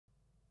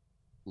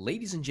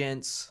Ladies and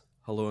gents,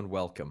 hello and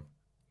welcome.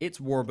 It's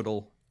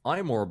Worbital,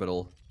 I'm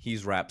Orbital,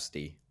 he's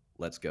Rhapsody.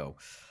 Let's go.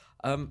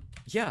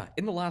 Yeah,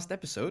 in the last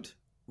episode,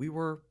 we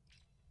were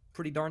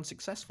pretty darn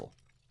successful.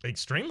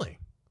 Extremely.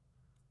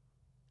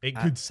 It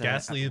could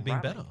scarcely have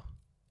been ramming. better.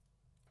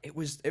 It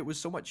was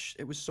so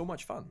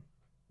much fun.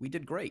 We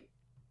did great.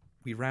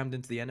 We rammed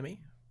into the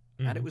enemy,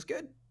 and it was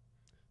good.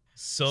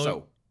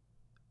 So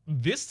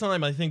this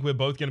time I think we're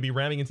both going to be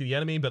ramming into the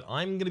enemy, but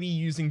I'm going to be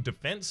using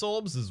defense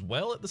orbs as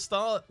well at the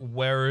start,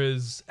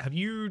 whereas have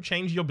you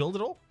changed your build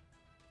at all?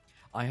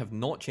 I have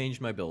not changed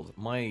my build.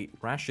 My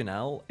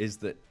rationale is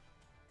that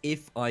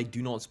if I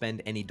do not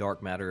spend any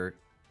dark matter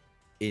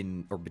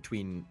in or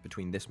between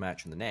this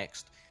match and the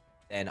next,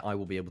 then I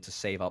will be able to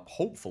save up,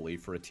 hopefully,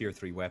 for a tier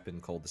 3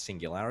 weapon called the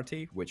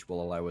Singularity, which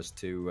will allow us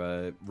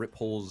to rip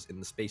holes in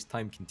the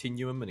space-time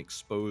continuum and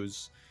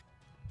expose,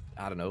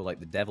 I don't know, like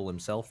the devil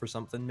himself or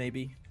something,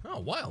 maybe. Oh,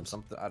 wild.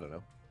 Something, I don't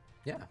know.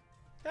 Yeah.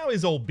 How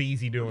is old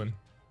Beezy doing?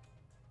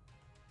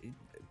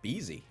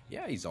 Beezy?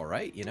 Yeah, he's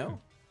alright, you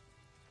know?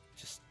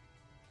 Just,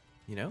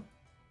 you know?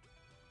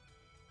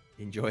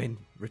 Enjoying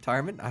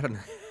retirement? I don't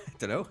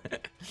know.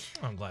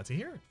 I'm glad to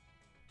hear it.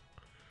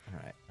 All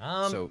right.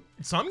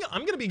 So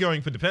I'm gonna be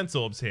going for defense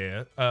orbs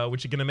here,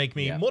 which are gonna make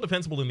me more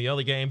defensible than the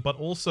other game, but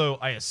also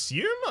I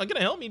assume are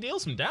gonna help me deal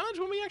some damage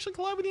when we actually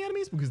collide with the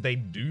enemies because they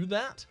do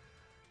that.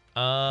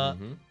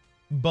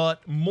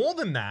 But more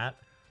than that,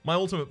 my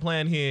ultimate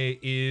plan here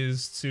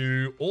is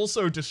to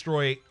also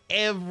destroy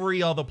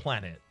every other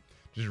planet.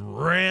 Just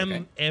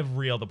ram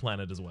every other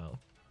planet as well.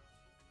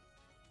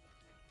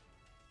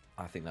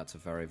 I think that's a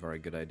very, very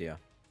good idea.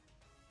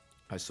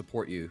 I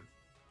support you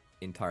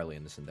entirely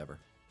in this endeavor.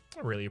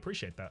 I really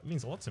appreciate that. It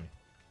means a lot to me.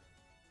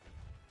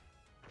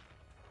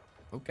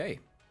 Okay.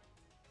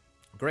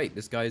 Great.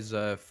 This guy's,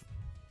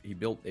 he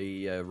built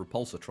a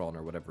repulsatron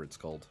or whatever it's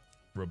called.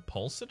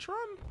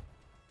 Repulsatron?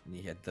 And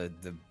he had the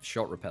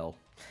shot repel.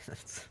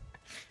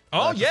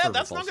 Oh, yeah,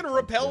 that's not going to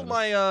repel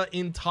my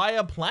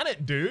entire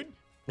planet, dude.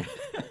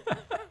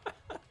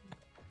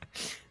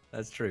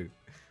 That's true.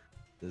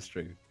 That's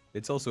true.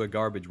 It's also a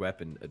garbage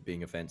weapon at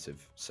being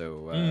offensive,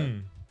 so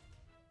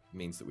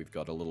means that we've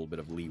got a little bit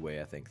of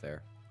leeway, I think,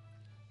 there.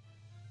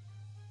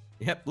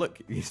 Yep, look,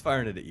 he's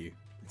firing it at you.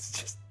 It's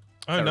just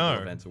oh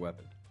no, offensive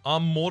weapon.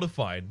 I'm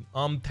mortified.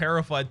 I'm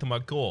terrified to my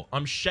core.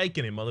 I'm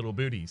shaking in my little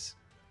booties.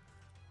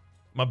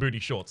 My booty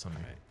shorts, I mean.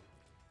 Right.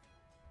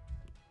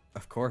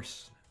 Of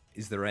course.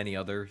 Is there any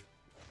other?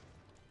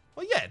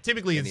 Well, yeah.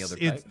 Typically, it's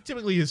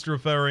typically just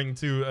referring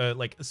to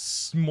like a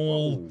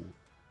small.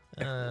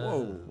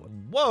 Whoa.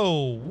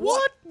 Whoa!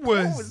 What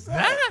was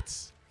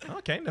that?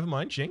 Okay, never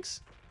mind,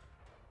 Jinx.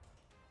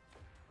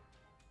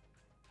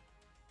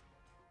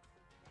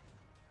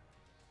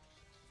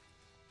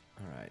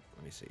 All right,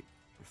 let me see.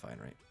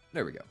 Refinery.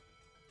 There we go.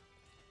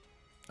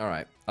 All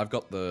right, I've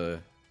got the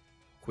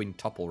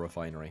quintuple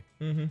refinery.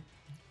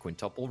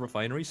 Quintuple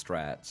refinery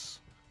strats.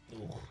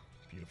 Ooh,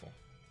 beautiful.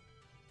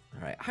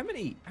 All right, how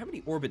many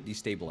orbit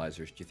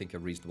destabilizers do you think a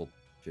reasonable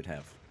should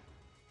have?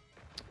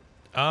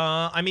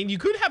 I mean, you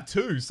could have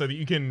two so that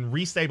you can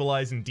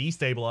restabilize and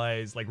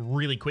destabilize like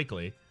really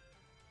quickly.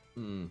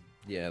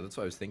 Yeah, that's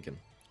what I was thinking.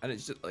 And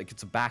it's just like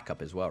it's a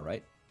backup as well,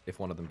 right? If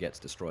one of them gets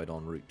destroyed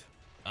en route.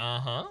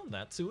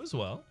 That too as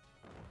well.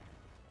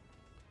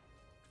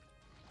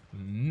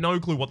 No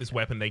clue what this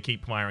weapon they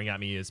keep firing at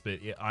me is, but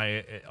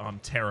I'm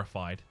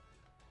terrified.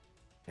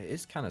 It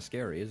is kind of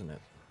scary, isn't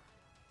it?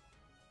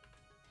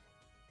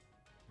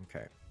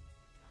 Okay.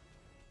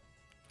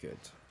 Good.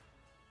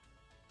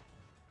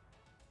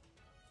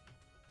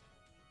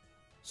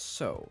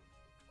 So,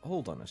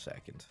 hold on a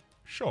second.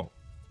 Sure.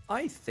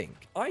 I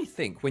think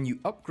when you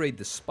upgrade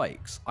the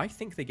spikes, I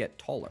think they get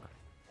taller.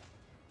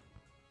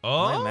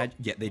 Oh?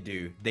 Yeah, they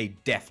do. They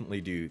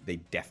definitely do. They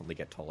definitely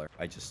get taller.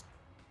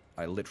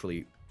 I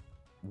literally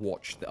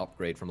watched the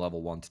upgrade from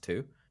level 1 to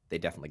 2. They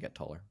definitely get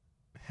taller.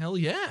 Hell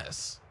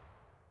yes.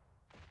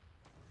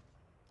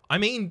 I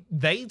mean,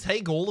 they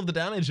take all of the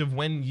damage of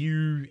when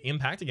you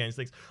impact against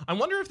things. I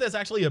wonder if there's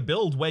actually a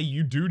build where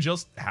you do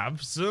just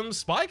have some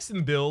spikes in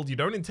the build. You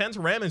don't intend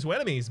to ram into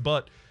enemies,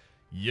 but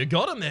you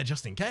got them there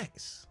just in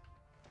case.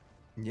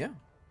 Yeah.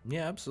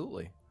 Yeah,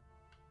 absolutely.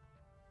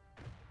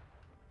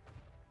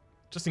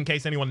 Just in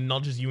case anyone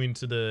nudges you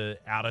into the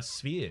outer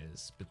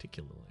spheres,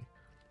 particularly.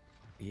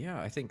 Yeah,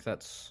 I think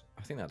that's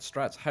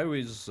strats.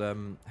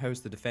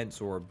 How's the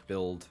defense orb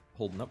build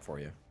holding up for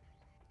you?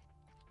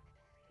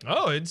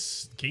 Oh,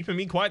 it's keeping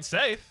me quite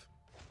safe.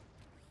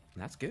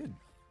 That's good.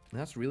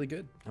 That's really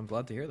good. I'm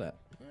glad to hear that.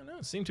 I know,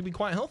 it seemed to be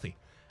quite healthy.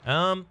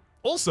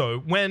 Also,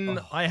 when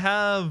I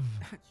have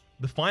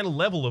the final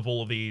level of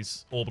all of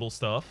these orbital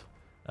stuff,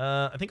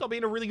 I think I'll be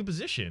in a really good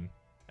position.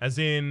 As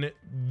in,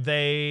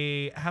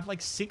 they have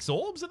like 6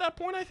 orbs at that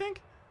point, I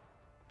think.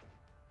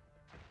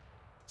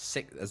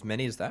 6, as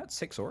many as that?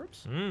 6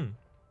 orbs? Okay.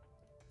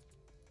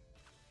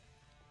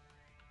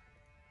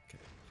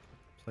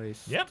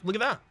 Place. Yep, look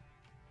at that.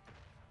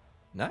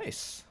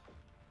 Nice.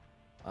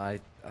 I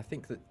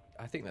think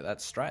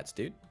that's strats,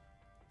 dude.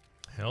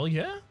 Hell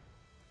yeah.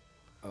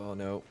 Oh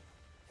no.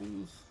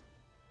 It's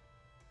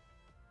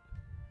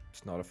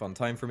not a fun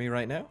time for me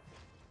right now.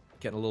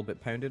 Getting a little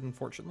bit pounded,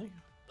 unfortunately.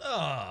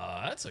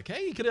 Ah, that's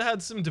okay. You could have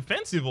had some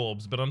defensive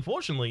orbs, but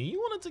unfortunately, you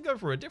wanted to go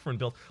for a different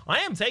build. I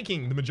am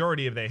taking the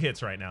majority of their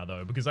hits right now,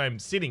 though, because I'm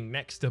sitting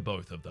next to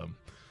both of them.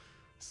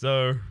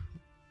 So...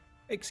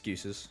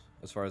 Excuses,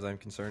 as far as I'm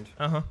concerned.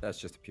 Uh-huh. That's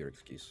just a pure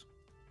excuse.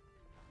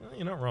 Well,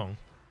 you're not wrong.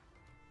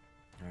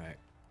 All right.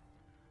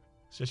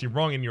 It's just you're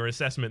wrong in your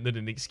assessment that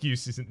an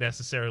excuse isn't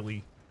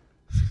necessarily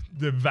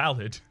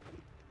valid.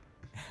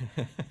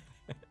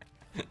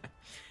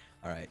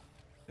 All right.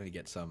 Let me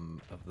get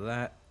some of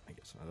that. I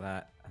get some of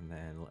that, and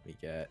then let me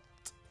get.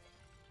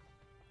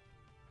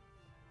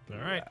 All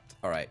right. That.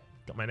 All right.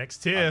 Got my next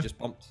tier.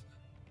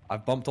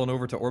 I've bumped on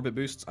over to orbit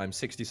boosts. I'm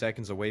 60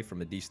 seconds away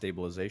from a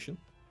destabilization.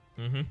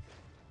 Mm-hmm.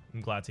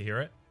 I'm glad to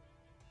hear it.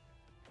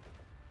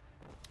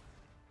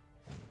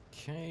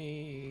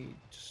 Okay.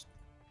 Just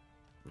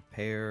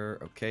repair.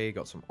 Okay,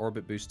 got some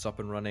orbit boosts up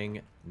and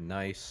running.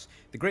 Nice.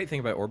 The great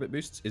thing about orbit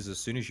boosts is as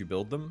soon as you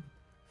build them,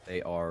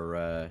 they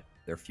are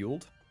they're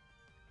fueled,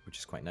 which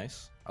is quite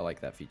nice. I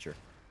like that feature.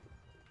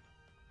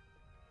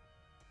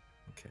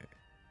 Okay.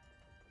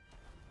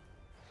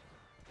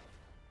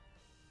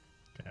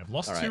 Okay, I've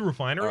lost All right. two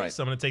refineries, All right.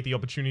 so I'm going to take the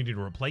opportunity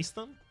to replace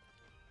them.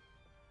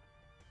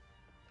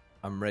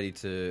 I'm ready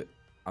to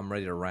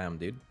ram,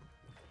 dude.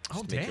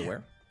 Just to make you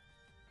aware.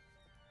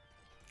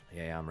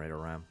 Yeah, I'm ready to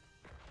ram.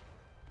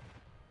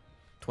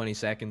 20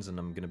 seconds and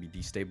I'm gonna be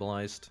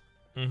destabilized.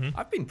 Mm-hmm.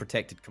 I've been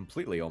protected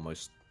completely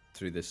almost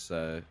through this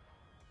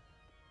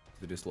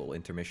little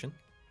intermission.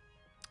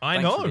 I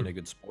Thanks for know. being a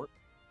good sport.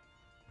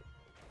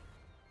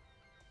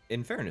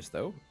 In fairness,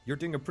 though, you're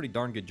doing a pretty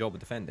darn good job of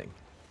defending.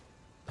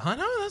 I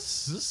know,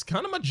 this is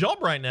kind of my job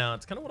right now.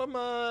 It's kind of what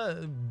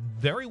I'm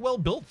very well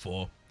built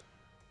for.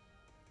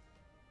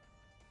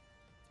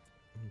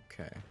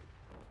 Okay.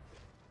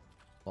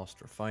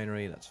 Lost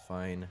refinery, that's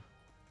fine.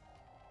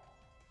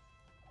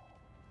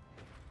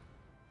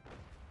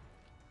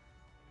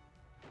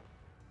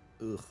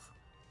 Ugh.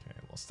 Okay,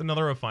 lost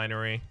another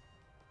refinery.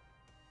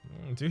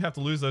 Do have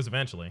to lose those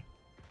eventually.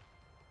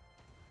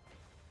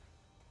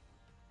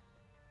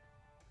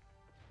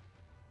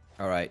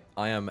 Alright,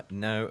 I am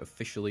now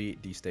officially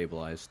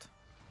destabilized.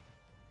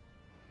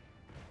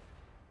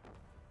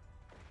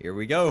 Here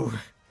we go.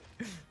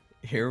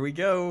 Here we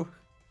go.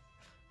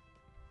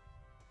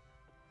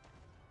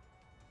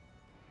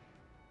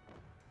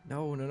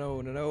 No, no, no,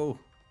 no, no.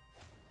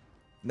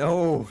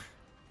 No.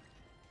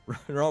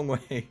 Wrong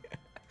way.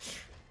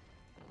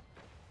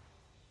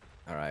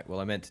 Alright, well,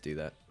 I meant to do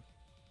that.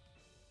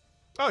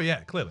 Oh, yeah,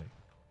 clearly.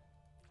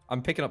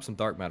 I'm picking up some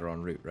dark matter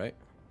en route, right?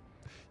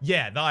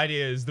 Yeah, the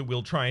idea is that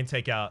we'll try and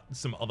take out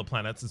some other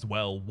planets as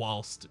well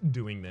whilst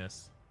doing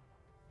this.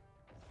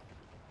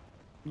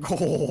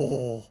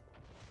 Oh,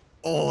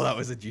 oh, that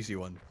was a juicy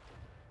one.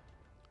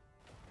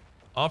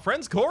 Our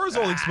friend's core is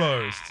all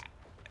exposed.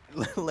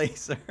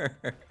 Laser.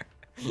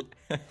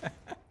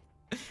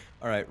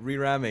 All right,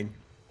 re-ramming.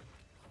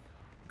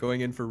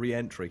 Going in for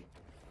re-entry.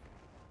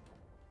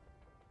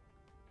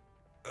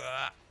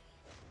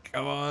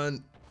 Come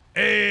on.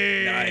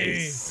 Hey!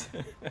 Nice.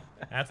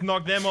 That's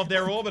knocked them off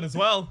their orbit as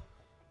well.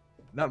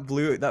 That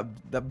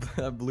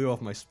blew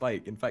off my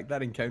spike. In fact,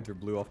 that encounter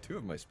blew off 2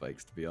 of my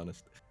spikes, to be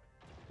honest.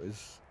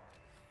 That's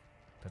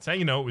how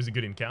you know it was a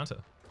good encounter.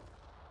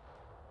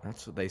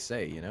 That's what they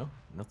say, you know?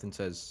 Nothing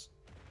says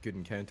good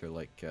encounter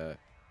like a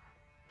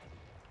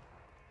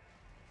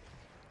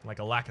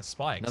lack of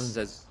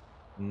spikes.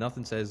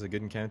 nothing says a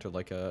good encounter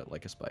like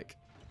a spike.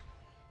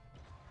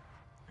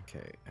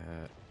 Okay,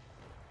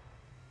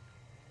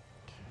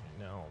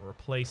 now I'll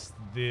replace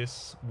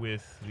this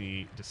with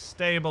the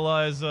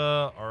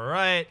destabilizer.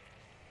 Alright.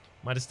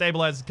 My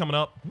destabilizer's coming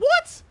up.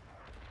 What?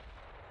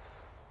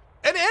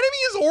 An enemy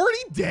is already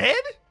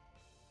dead?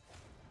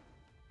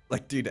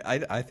 like, dude,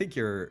 I think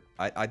you're...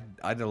 I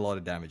did a lot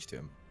of damage to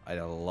him. I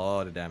did a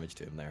lot of damage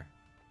to him there.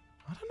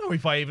 I don't know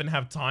if I even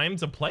have time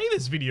to play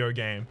this video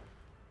game.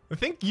 I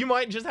think you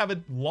might just have it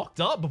locked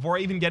up before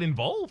I even get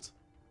involved.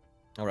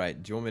 All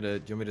right, do you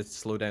want me to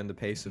slow down the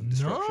pace of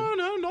destruction?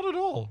 No, not at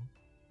all.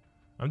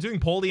 I'm doing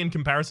poorly in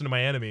comparison to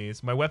my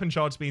enemies. My weapon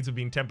charge speeds have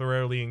been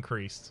temporarily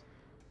increased.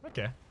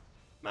 Okay,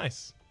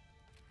 nice.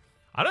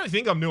 I don't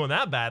think I'm doing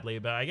that badly,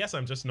 but I guess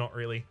I'm just not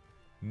really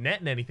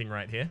netting anything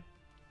right here.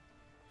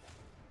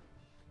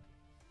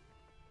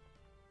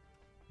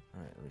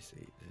 All right, let me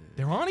see.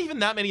 There aren't even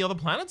that many other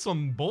planets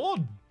on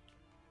board.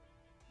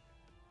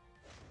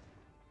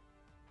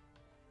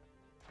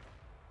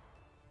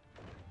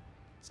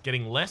 It's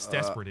getting less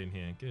desperate in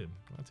here. Good.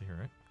 Glad to hear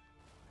it.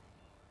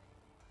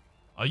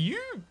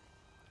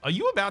 Are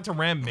you about to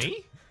ram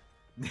me?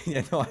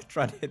 Yeah, no, I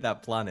tried to hit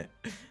that planet.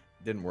 It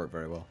didn't work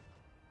very well.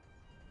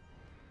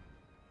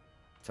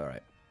 It's all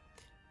right.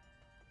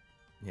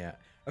 Yeah.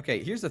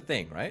 Okay, here's the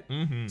thing, right?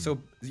 Mm-hmm. So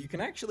you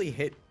can actually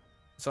hit...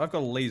 So I've got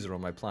a laser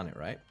on my planet,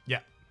 right?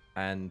 Yeah.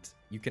 And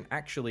you can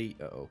actually...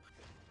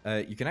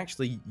 you can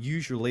actually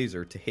use your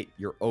laser to hit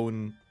your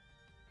own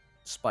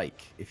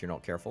spike if you're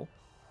not careful.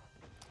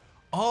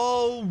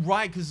 Oh,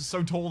 right, because it's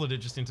so tall that it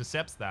just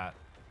intercepts that.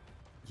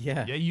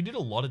 Yeah. Yeah, you did a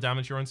lot of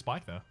damage to your own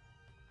spike there.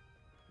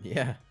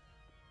 Yeah.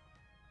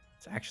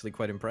 It's actually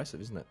quite impressive,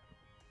 isn't it?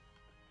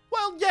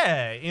 Well,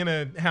 yeah, in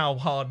a how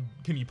hard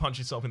can you punch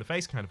yourself in the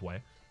face kind of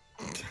way.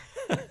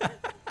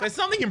 There's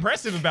something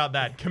impressive about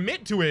that.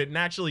 Commit to it and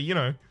actually, you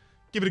know,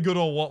 give it a good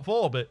old what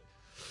for, but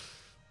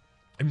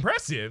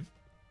impressive.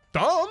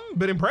 Dumb,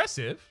 but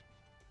impressive.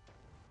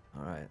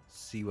 All right,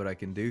 see what I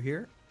can do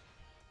here.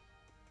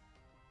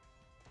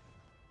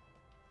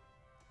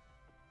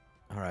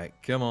 All right,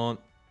 come on.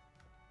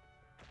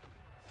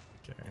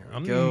 Okay,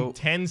 I'm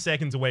 10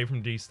 seconds away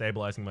from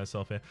destabilizing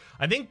myself here.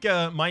 I think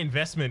my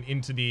investment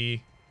into the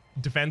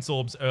defense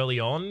orbs early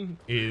on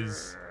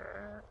is...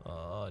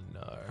 Oh,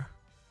 no.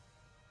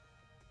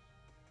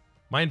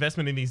 My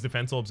investment in these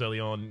defense orbs early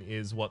on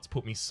is what's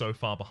put me so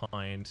far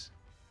behind.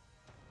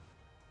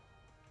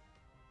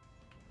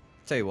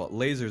 Tell you what,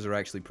 lasers are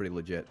actually pretty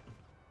legit.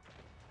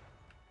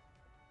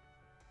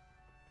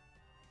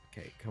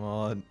 Okay, come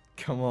on.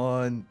 Come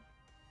on.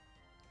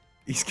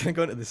 He's gonna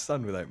go into the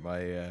sun without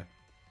my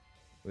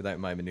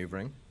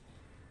maneuvering.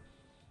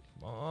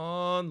 Come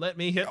on, let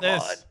me hit Come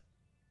this. on.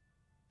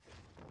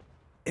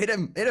 Hit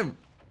him! Hit him!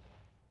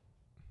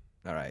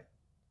 Alright.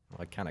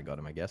 Well, I kinda got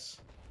him, I guess.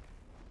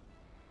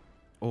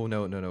 Oh,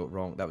 no, no, no,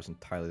 wrong. That was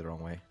entirely the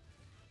wrong way.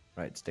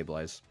 Right,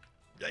 stabilize.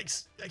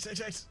 Yikes, yikes,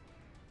 yikes, yikes.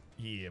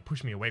 Yeah,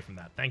 push me away from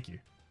that. Thank you.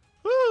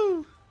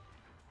 Woo!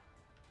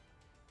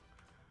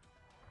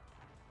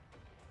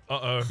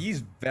 Uh-oh.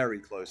 He's very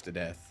close to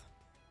death.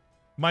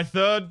 My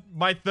third...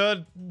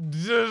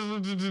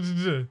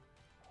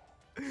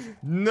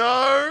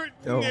 No!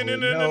 No,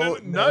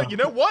 you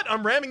know what?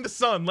 I'm ramming the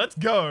sun. Let's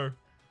go.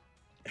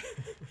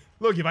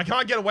 Look, if I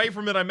can't get away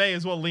from it, I may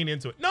as well lean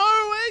into it. No!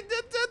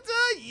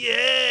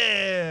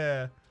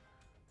 Yeah!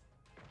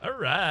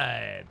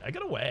 Alright. I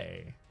got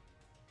away.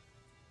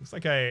 Looks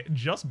like I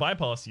just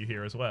bypassed you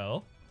here as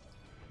well.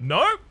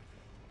 Nope!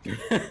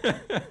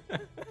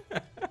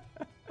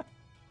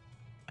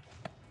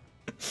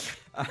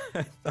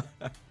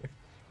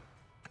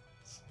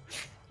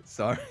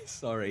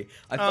 Sorry.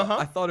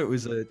 I thought it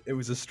was a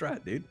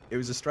strat, dude. It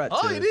was a strat.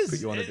 Oh, to it is.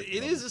 Put you on a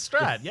It is a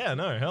strat. Yeah,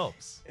 no, it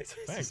helps. It's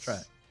Thanks. a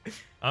strat.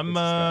 I'm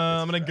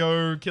gonna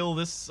go kill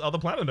this other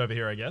planet over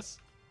here, I guess.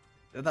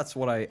 That's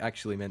what I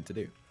actually meant to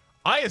do.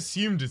 I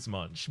assumed as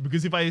much,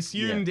 because if I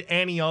assumed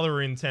any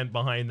other intent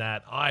behind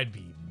that, I'd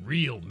be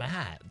real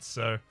mad.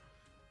 So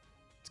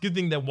it's a good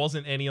thing there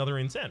wasn't any other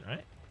intent,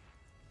 right?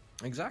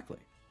 Exactly.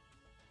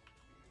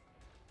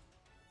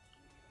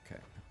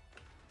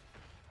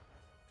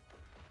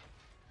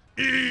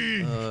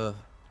 Okay.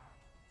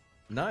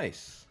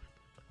 Nice.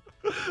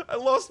 I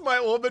lost my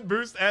orbit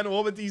boost and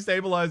orbit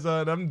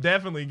destabilizer, and I'm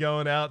definitely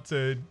going out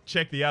to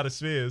check the outer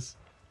spheres.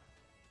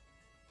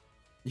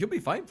 You'll be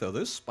fine though.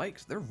 Those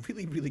spikes, they're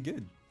really, really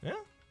good. Yeah.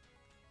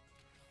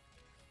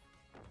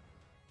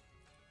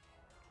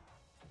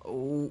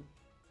 Oh,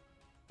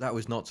 that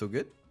was not so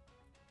good.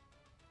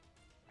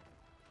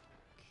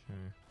 Okay.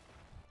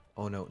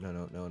 Oh no, no,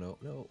 no, no, no,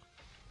 no.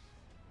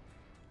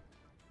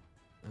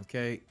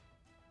 Okay.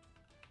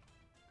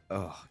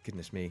 Oh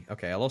goodness me.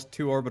 Okay, I lost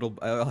two orbital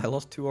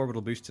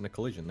boosts in a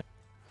collision there.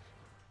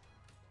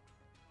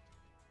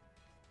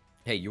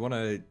 Hey, you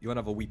wanna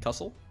have a wee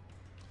tussle?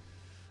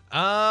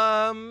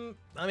 I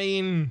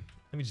mean,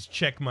 let me just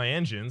check my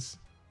engines.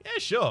 Yeah,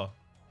 sure.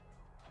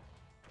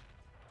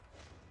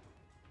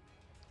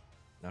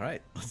 All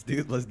right, let's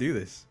do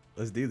this.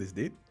 Let's do this,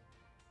 dude.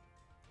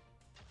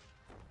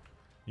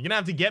 You're gonna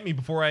have to get me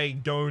before I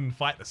go and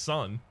fight the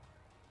sun.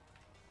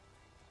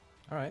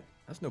 All right,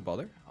 that's no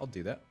bother. I'll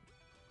do that.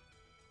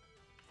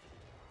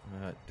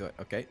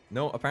 Okay.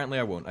 No, apparently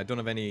I won't. I don't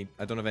have any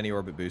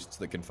orbit boosts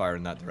that can fire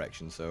in that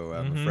direction, so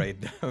I'm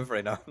afraid I'm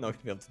not gonna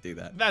be able to do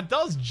that. That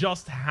does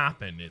just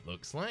happen, it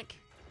looks like.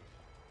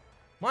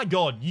 My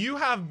god, you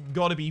have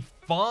got to be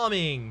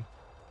farming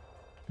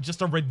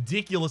just a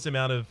ridiculous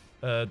amount of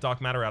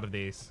dark matter out of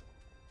these.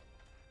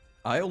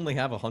 I only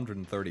have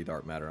 130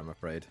 dark matter, I'm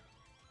afraid.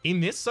 In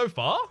this so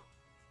far?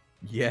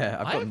 Yeah,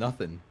 I've got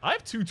nothing. I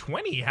have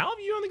 220. How have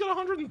you only got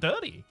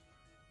 130?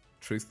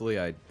 Truthfully,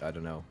 I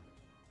don't know.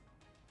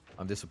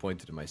 I'm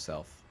disappointed in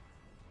myself.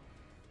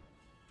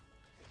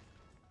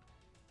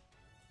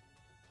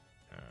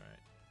 Alright.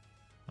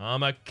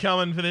 I'm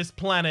a-coming for this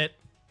planet.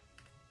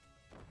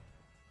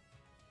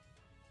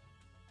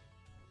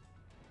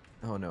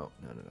 Oh, no.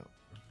 No, no, no.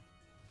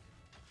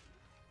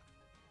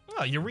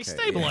 Oh, you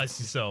restabilized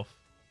yourself.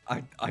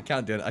 I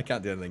can't do it. I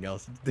can't do anything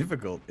else. It's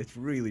difficult. It's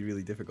really,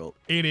 really difficult.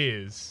 It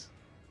is.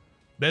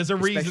 There's a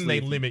reason Especially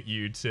they limit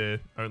you to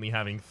only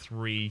having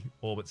 3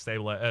 orbit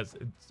stabilizers.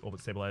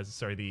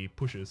 Sorry, the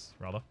pushes,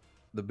 rather.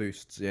 The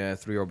boosts, yeah,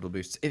 3 orbital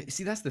boosts.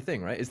 See, that's the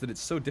thing, right? Is that it's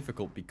so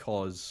difficult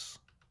because...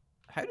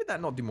 How did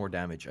that not do more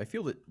damage? I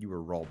feel that you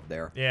were robbed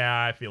there.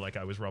 Yeah, I feel like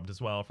I was robbed as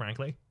well,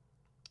 frankly.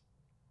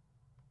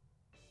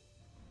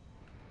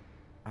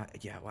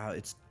 Yeah, wow,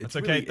 it's That's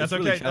really, okay, it's that's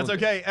really okay, that's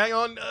okay. Hang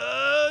on.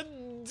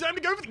 Time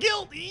to go for the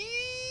kill.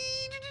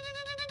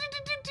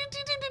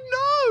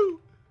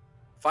 No!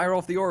 Fire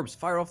off the orbs.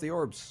 Fire off the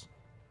orbs.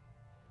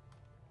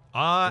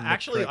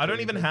 Actually, I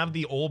don't even have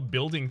the orb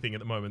building thing at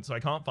the moment, so I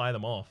can't fire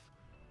them off.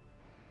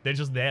 They're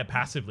just there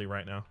passively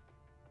right now.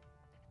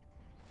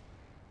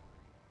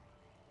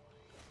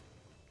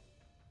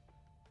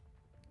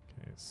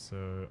 Okay,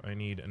 so I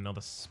need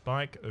another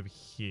spike over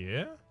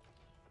here.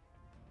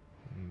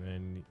 And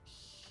then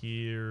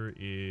here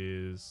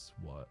is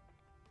what?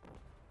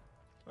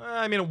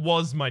 I mean, it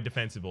was my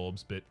defensive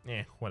orbs, but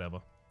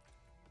whatever.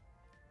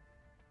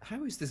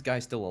 How is this guy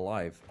still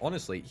alive?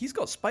 Honestly, he's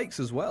got spikes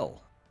as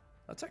well.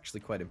 That's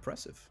actually quite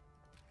impressive.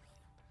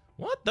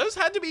 What? Those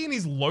had to be in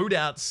his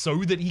loadout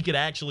so that he could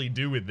actually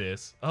do with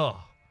this.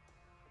 Oh,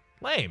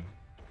 lame.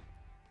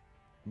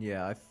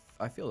 Yeah,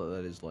 I feel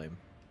that is lame.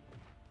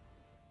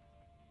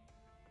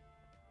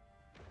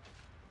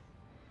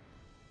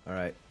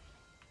 Alright.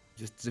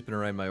 Just zipping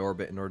around my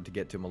orbit in order to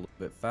get to him a little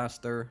bit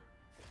faster.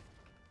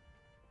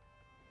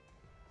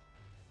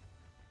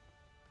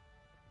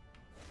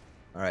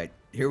 Alright,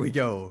 here we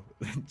go.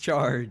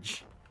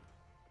 Charge.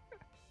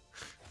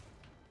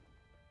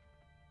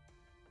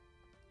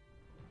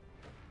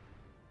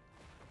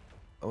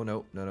 Oh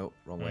no, no,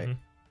 wrong way.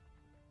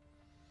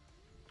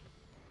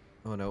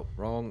 Oh no,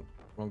 wrong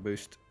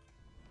boost.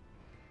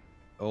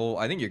 Oh,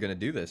 I think you're gonna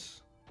do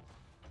this.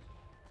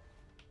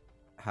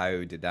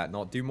 How did that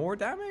not do more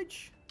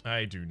damage?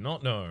 I do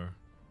not know.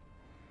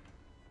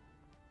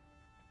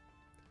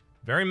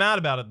 Very mad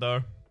about it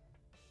though.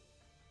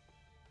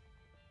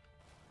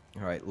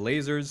 Alright,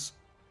 lasers,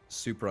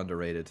 super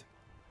underrated.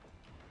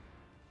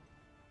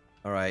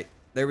 Alright,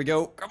 there we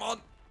go, come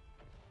on!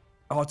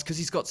 Oh, it's because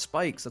he's got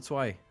spikes, that's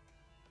why.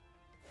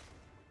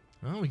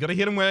 Well, we gotta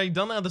hit him where he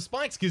doesn't have the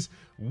spikes, because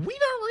we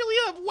don't really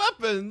have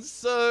weapons,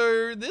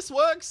 so this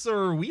works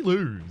or we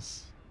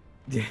lose.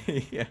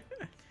 Yeah.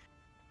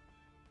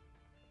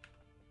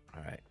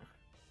 Alright.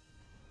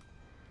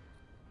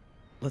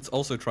 Let's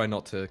also try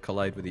not to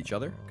collide with each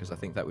other, because I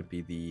think that would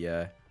be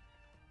the...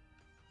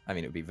 I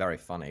mean, it would be very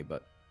funny,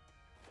 but...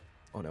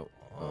 Oh no.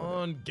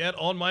 Get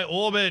on my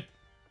orbit!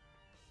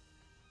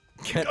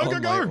 Get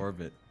on my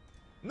orbit.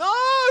 No!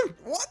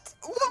 What?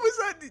 What was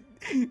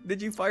that?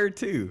 Did you fire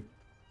two?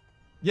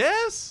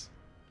 Yes!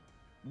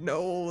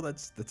 No,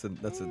 that's a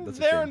there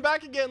shame. and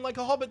back again like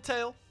a hobbit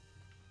tail.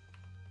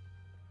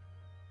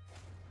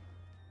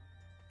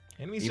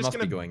 Enemy's He just must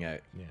gonna be going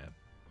out. Yeah,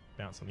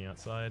 bounce on the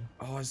outside.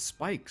 Oh, his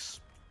spikes.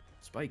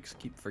 Spikes.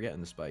 Keep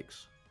forgetting the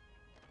spikes.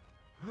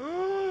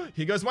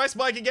 Here goes my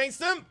spike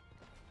against him.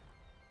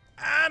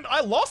 And I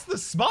lost the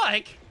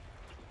spike.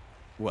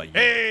 What? Yeah.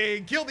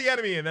 Hey, kill the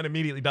enemy and then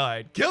immediately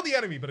died. Kill the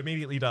enemy, but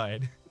immediately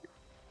died.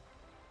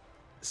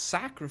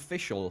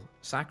 Sacrificial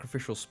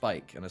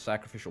spike and a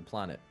sacrificial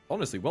planet.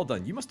 Honestly, well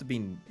done. You must have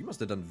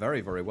done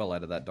very, very well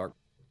out of that dark.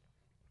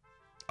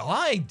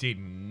 I did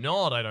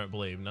not, I don't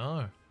believe, no.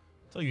 I'll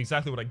tell you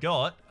exactly what I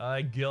got.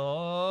 I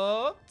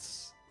got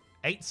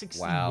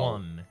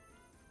 861.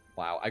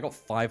 Wow, I got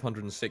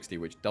 560,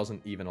 which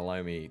doesn't even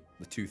allow me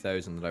the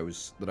 2000 that I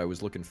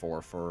was looking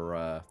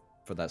for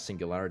that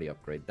singularity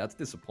upgrade. That's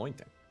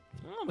disappointing.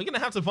 Well, we're gonna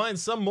have to find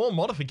some more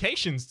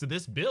modifications to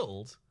this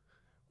build.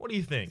 What do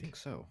you think? I think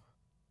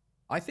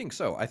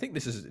so. I think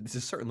this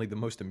is certainly the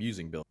most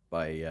amusing build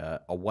by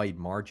a wide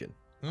margin.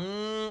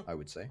 I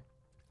would say.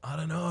 I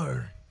don't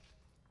know.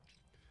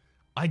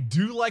 I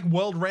do like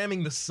world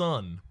ramming the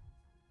sun.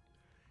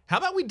 How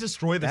about we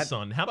destroy the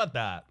sun? How about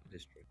that?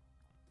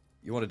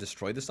 You want to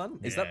destroy the sun?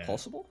 Is that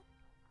possible?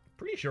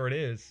 Pretty sure it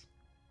is.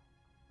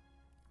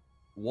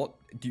 What?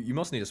 You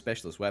must need a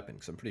specialist weapon,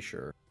 because I'm pretty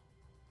sure.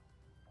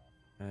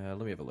 Let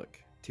me have a look.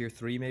 Tier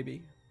 3,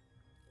 maybe?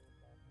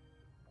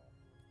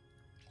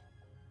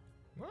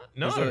 What?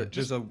 No.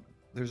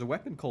 There's a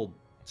weapon called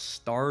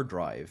Star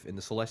Drive in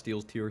the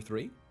Celestials Tier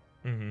 3.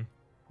 Mm-hmm. You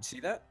see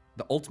that?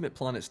 The ultimate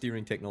planet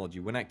steering technology.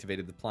 When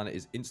activated, the planet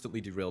is instantly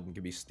derailed and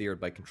can be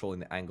steered by controlling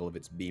the angle of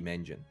its beam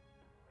engine.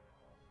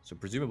 So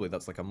presumably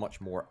that's like a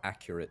much more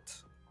accurate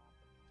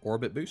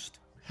orbit boost.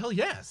 Hell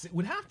yes, it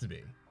would have to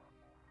be.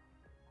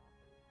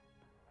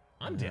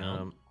 I'm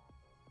down.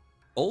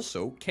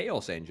 Also,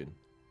 Chaos Engine.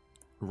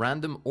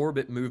 Random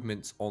orbit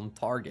movements on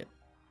target.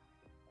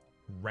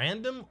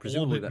 Random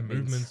orbit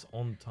movements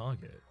on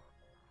target?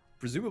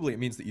 Presumably it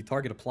means that you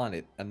target a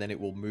planet and then it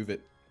will move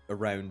it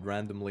around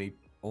randomly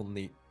on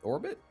the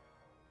orbit?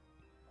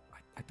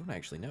 I don't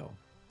actually know.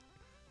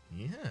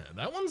 Yeah,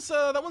 that one's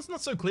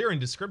not so clear in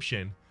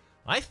description.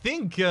 I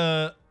think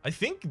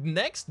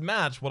next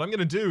match, what I'm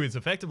gonna do is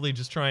effectively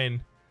just try and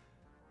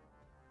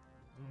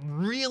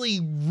really,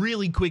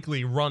 really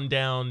quickly run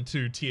down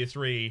to tier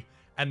 3,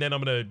 and then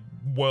I'm gonna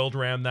world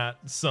ram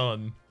that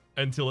sun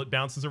until it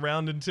bounces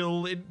around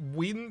until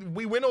we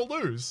win or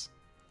lose,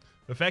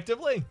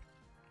 effectively.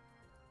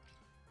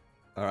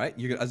 All right,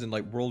 you as in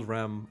like world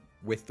ram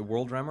with the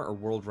world rammer or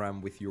world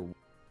ram with your.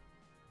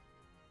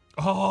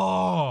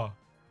 Oh, a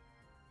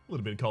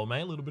little bit of column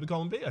A, a little bit of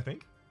column B, I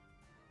think.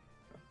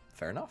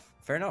 Fair enough.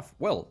 Fair enough.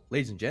 Well,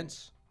 ladies and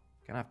gents,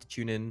 gonna have to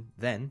tune in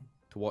then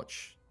to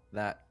watch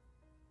that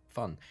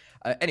fun.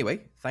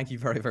 Anyway, thank you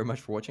very, very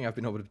much for watching. I've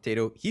been Orbital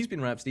Potato. He's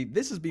been Rhapsody.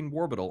 This has been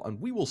Worbital, and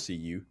we will see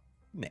you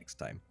next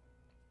time.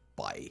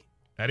 Bye.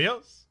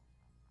 Adios.